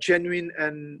like genuine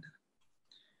and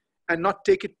not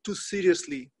take it too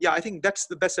seriously. Yeah, I think that's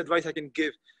the best advice I can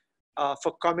give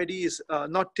for comedy is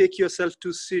not take yourself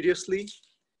too seriously,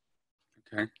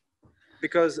 Okay.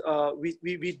 because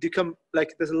we become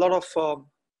like there's a lot of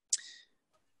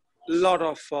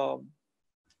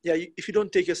yeah, if you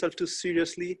don't take yourself too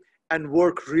seriously and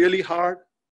work really hard,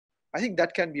 I think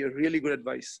that can be a really good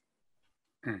advice.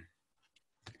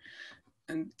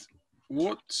 And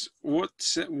what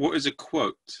is a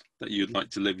quote that you'd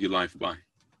like to live your life by,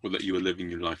 or that you are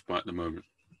living your life by at the moment?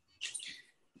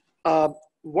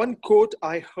 One quote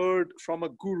I heard from a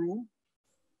guru.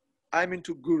 I'm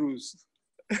into gurus.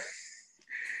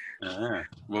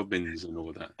 Robbins and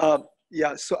all that.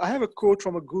 Yeah, so I have a quote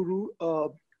from a guru,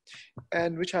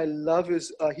 and which I love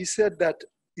is he said that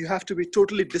you have to be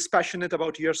totally dispassionate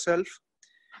about yourself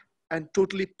and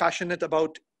totally passionate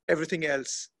about everything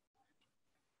else.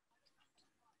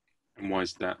 And why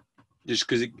is that? Just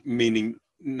because meaning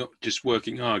not just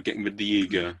working hard, getting rid of the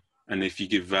ego, and if you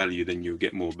give value, then you'll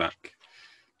get more back.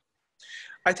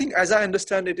 I think, as I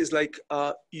understand it, is like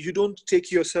you don't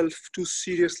take yourself too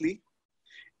seriously,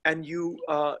 and you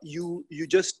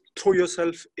just throw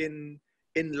yourself in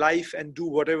life and do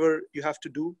whatever you have to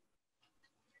do,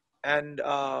 and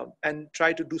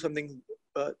try to do something,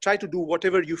 try to do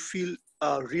whatever you feel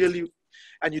really,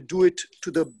 and you do it to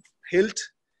the hilt,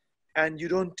 and you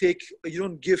don't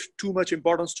give too much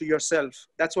importance to yourself.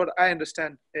 That's what I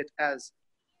understand it as.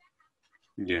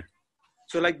 Yeah.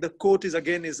 So like the quote is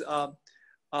again is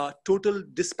total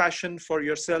dispassion for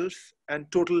yourself and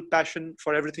total passion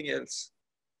for everything else.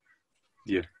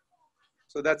 Yeah.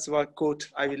 So that's what quote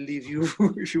I will leave you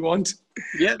if you want.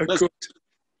 Yeah,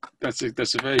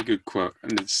 that's a very good quote,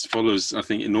 and it follows, I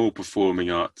think, in all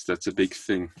performing arts. That's a big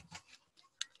thing.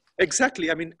 Exactly.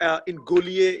 I mean, in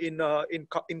Goliath, in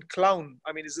clown,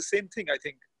 I mean, it's the same thing, I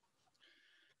think.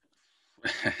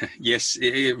 Yes.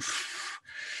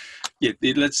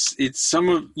 It's some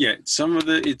of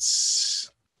the,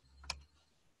 it's,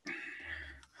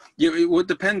 yeah, it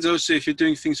depends also if you're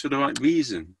doing things for the right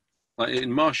reason. Like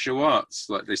in martial arts,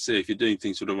 like they say, if you're doing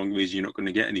things for the wrong reason, you're not going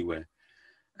to get anywhere.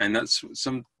 And that's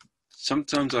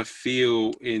sometimes I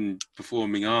feel in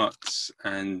performing arts,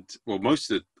 and well,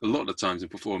 a lot of the times in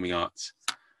performing arts,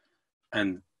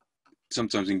 and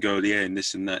sometimes in Goliath and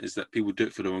this and that, is that people do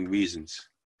it for the wrong reasons.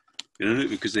 They don't do it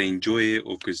because they enjoy it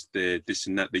or because they're this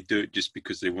and that. They do it just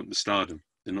because they want the stardom.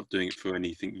 They're not doing it for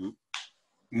anything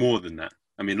more than that.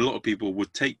 I mean, a lot of people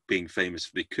would take being famous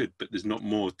if they could, but there's not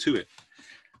more to it.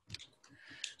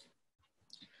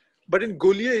 But in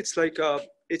Goliath, it's like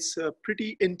it's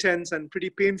pretty intense and pretty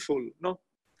painful, no?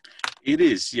 It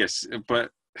is, yes,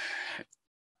 but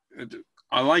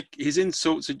I like his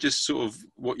insults are just sort of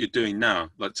what you're doing now.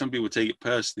 Like some people take it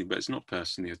personally, but it's not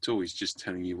personally at all. He's just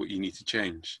telling you what you need to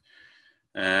change.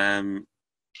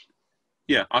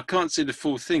 Yeah, I can't say the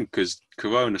full thing because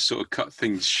Corona sort of cut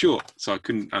things short, so I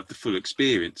couldn't have the full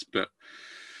experience. But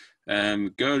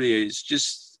Goliath is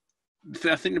just,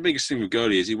 I think the biggest thing with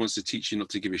Goliath is he wants to teach you not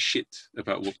to give a shit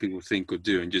about what people think or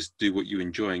do, and just do what you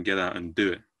enjoy and get out and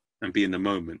do it and be in the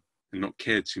moment and not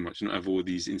care too much, not have all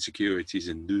these insecurities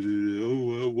and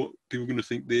what people are going to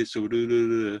think this or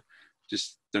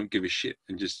just don't give a shit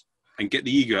and get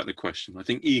the ego out of the question. I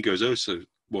think ego is also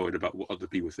worried about what other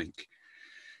people think.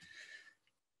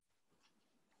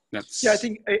 Yeah, I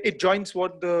think it joins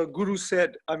what the guru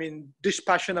said. I mean,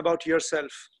 dispassion about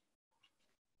yourself.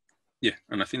 Yeah,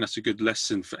 and I think that's a good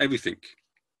lesson for everything.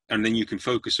 And then you can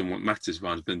focus on what matters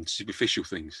rather than superficial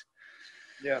things.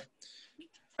 Yeah.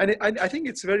 And I think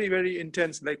it's very, very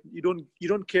intense. Like you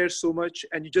don't care so much,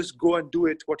 and you just go and do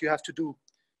it, what you have to do.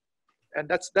 And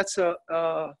that's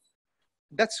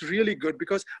really good,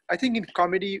 because I think in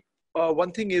comedy,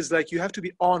 one thing is like you have to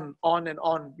be on and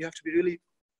on. You have to be really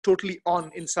totally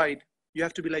on inside. You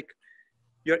have to be like,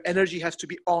 your energy has to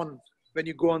be on when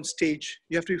you go on stage.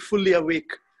 You have to be fully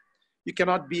awake. You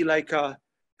cannot be like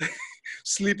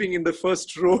sleeping in the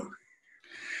first row.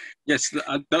 Yes,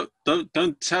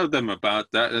 don't tell them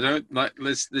about that. I don't like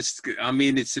this. I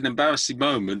mean, it's an embarrassing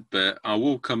moment, but I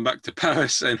will come back to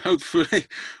Paris, and hopefully,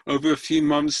 over a few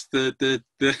months, the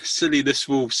silliness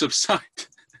will subside.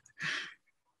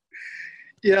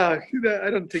 Yeah, I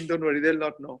don't think. Don't worry, they'll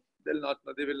not know. They'll not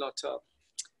know. They will not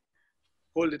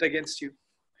hold it against you.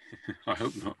 I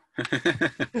hope not.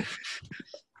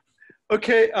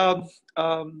 Okay.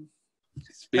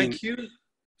 Thank you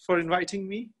for inviting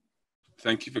me.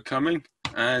 Thank you for coming,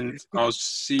 and I'll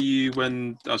see you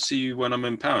when I'm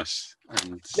in Paris.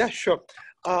 And yeah, sure.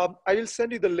 I will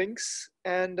send you the links,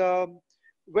 and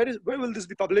where will this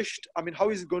be published? I mean, how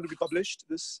is it going to be published?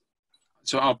 This.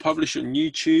 So I'll publish on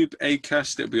YouTube,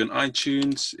 Acast. It'll be on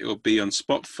iTunes. It'll be on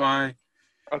Spotify.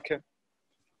 Okay.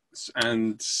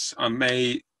 And I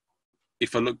may,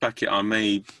 if I look back at it, I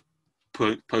may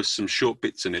post some short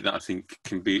bits in it that I think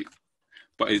can be.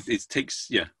 But it takes.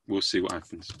 Yeah, we'll see what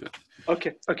happens. But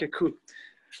okay. Cool.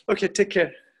 Okay. Take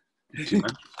care. Thank you,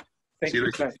 man. Thank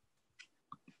you. Bye.